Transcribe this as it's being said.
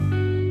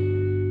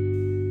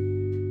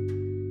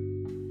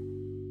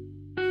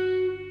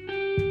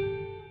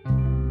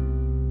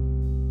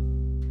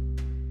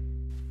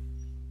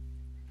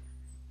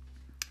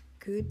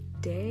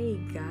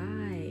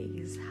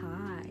guys,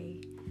 hi.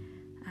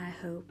 I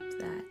hope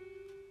that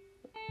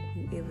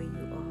whoever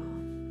you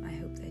are, I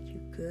hope that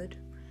you're good.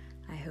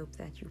 I hope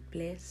that you're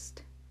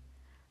blessed.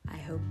 I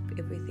hope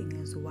everything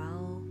is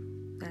well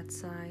that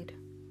side.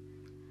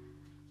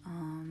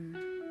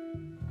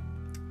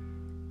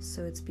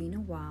 So it's been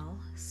a while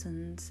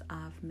since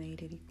I've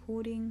made a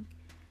recording,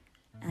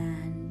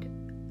 and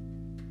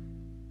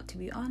to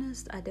be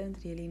honest, I don't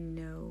really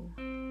know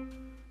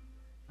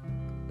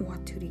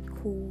what to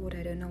record.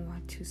 I don't know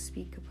what to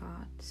speak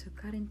about. So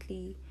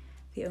currently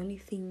the only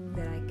thing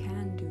that I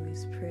can do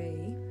is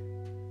pray.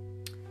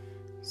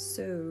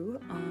 So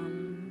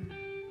I'm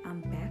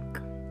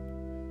back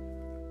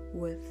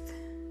with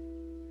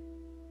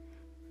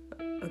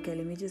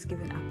let me just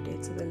give an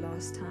update. So the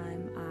last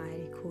time I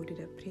recorded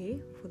a prayer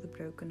for the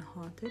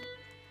brokenhearted,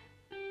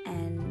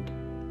 and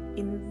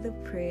in the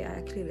prayer, I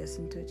actually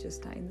listened to it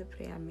just now. In the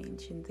prayer I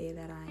mentioned there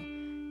that I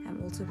am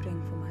also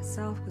praying for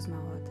myself because my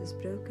heart is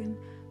broken.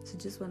 So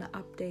just want to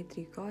update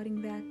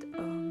regarding that.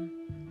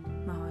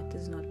 My heart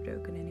is not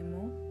broken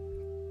anymore.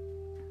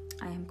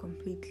 I am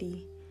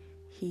completely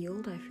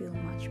healed. I feel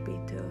much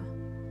better,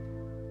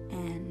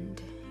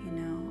 and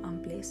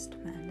I'm blessed,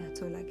 man.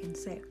 That's all I can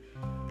say.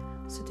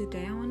 So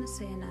today I want to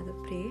say another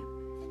prayer,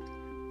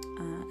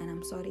 and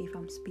I'm sorry if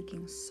I'm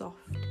speaking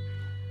soft.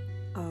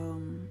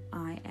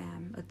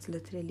 It's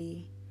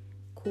literally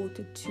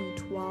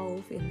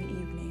 11:45 in the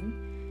evening,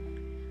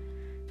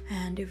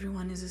 and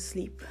everyone is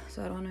asleep.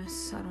 So I don't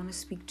want to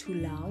speak too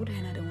loud,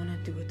 and I don't want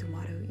to do it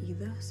tomorrow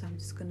either. So I'm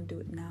just gonna do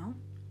it now.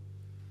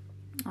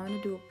 I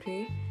want to do a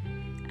prayer,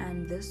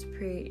 and this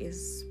prayer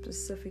is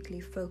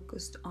specifically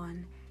focused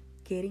on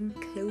getting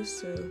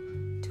closer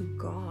to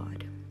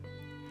God.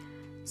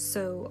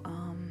 So,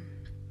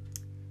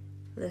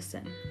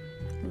 listen,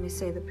 let me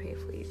say the prayer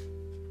for you.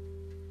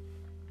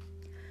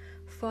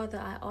 Father,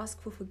 I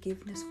ask for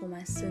forgiveness for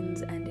my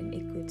sins and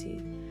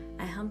iniquity.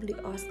 I humbly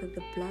ask that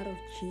the blood of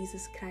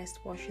Jesus Christ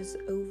washes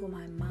over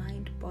my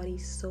mind, body,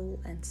 soul,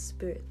 and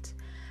spirit.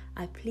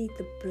 I plead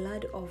the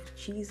blood of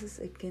Jesus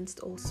against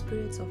all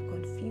spirits of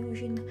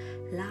confusion,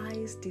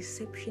 lies,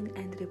 deception,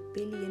 and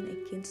rebellion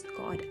against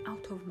God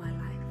out of my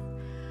life.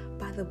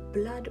 By the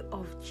blood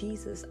of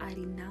Jesus, I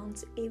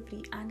renounce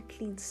every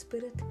unclean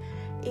spirit,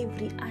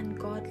 every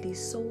ungodly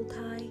soul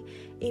tie,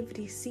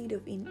 every seed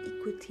of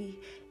iniquity,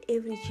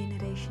 every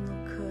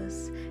generational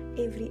curse,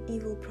 every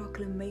evil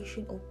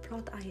proclamation or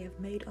plot I have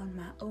made on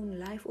my own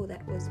life or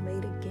that was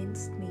made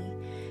against me,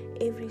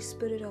 every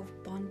spirit of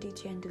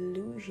bondage and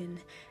delusion,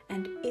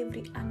 and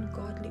every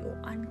ungodly or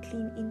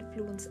unclean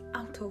influence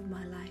out of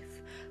my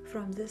life,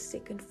 from this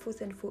second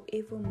forth and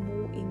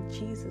forevermore, in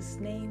Jesus'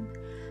 name.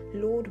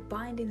 Lord,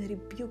 bind and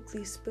rebuke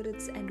these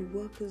spirits and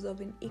workers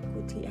of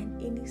iniquity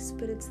and any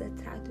spirits that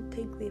try to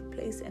take their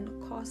place and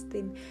cast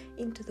them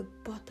into the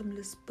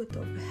bottomless pit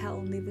of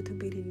hell, never to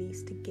be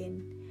released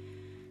again.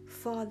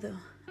 Father,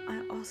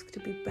 I ask to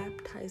be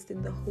baptized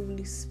in the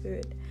Holy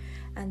Spirit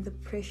and the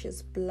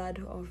precious blood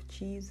of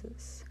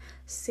Jesus.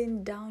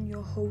 Send down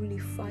your holy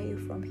fire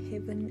from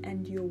heaven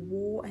and your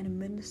war and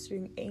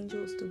ministering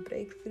angels to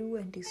break through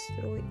and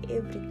destroy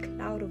every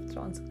cloud of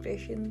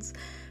transgressions,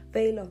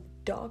 veil of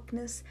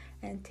darkness,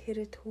 and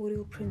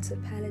territorial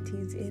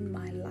principalities in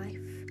my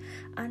life.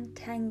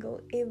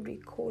 Untangle every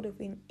cord of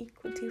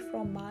iniquity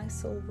from my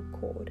silver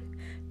cord.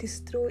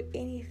 Destroy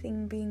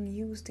anything being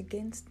used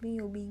against me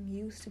or being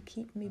used to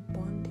keep me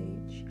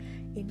bondage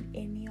in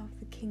any of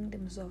the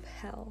kingdoms of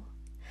hell.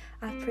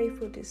 I pray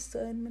for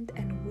discernment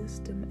and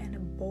wisdom and a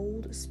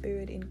bold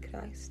spirit in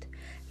Christ.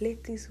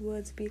 Let these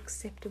words be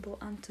acceptable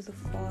unto the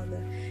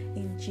Father.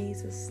 In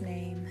Jesus'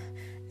 name,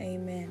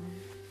 amen.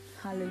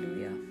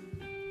 Hallelujah.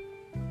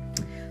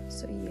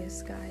 So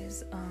yes,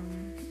 guys,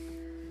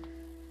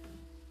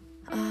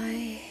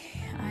 I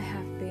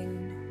have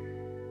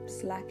been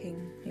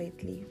slacking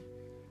lately.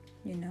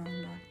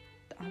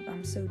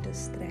 I'm so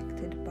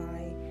distracted by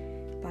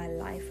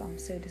life. I'm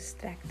so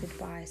distracted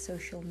by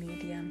social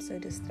media. I'm so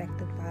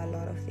distracted by a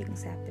lot of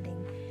things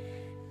happening,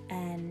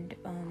 and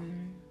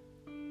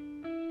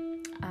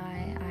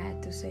I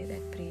had to say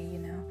that prayer.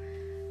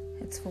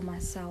 It's for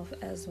myself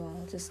as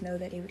well. Just know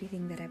that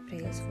everything that I pray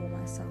is for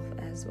myself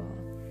as well.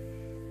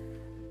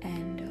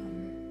 And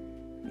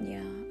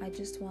I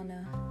just want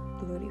to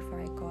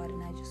glorify God,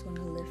 and I just want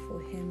to live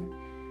for Him,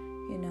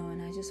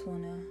 and I just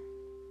want to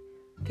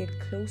get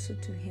closer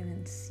to Him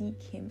and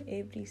seek Him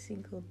every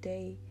single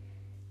day.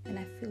 And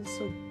I feel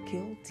so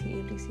guilty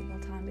every single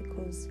time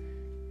because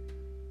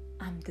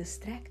I'm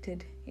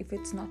distracted. If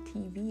it's not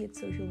TV, it's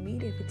social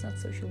media. If it's not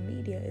social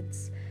media,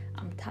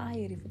 I'm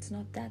tired. If it's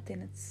not that,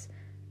 then it's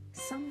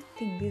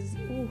something.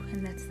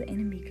 And that's the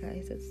enemy,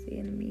 guys. That's the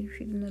enemy. You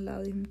shouldn't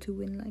allow him to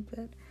win like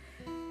that.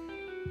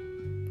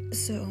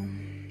 So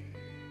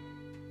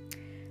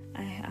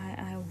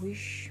I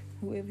wish,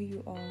 whoever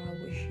you are, I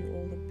wish you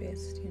all the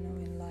best,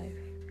 in life.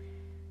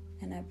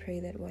 And I pray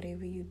that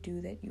whatever you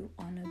do, that you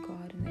honor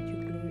God and that you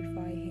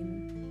glorify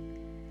Him.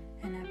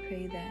 And I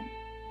pray that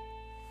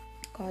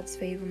God's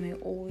favor may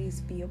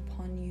always be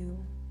upon you,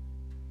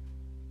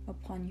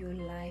 upon your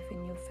life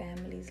and your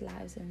family's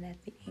lives, and that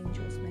the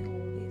angels may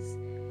always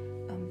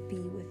be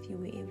with you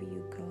wherever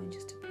you go, and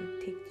just to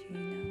protect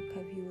you,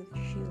 cover you with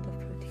a shield of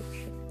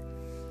protection.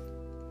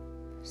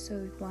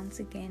 So once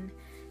again,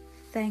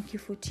 thank you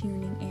for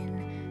tuning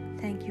in.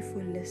 Thank you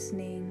for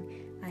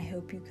listening. I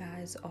hope you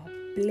guys are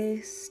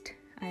blessed.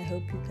 I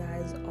hope you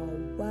guys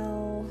are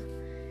well,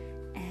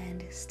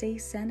 and stay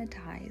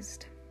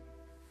sanitized.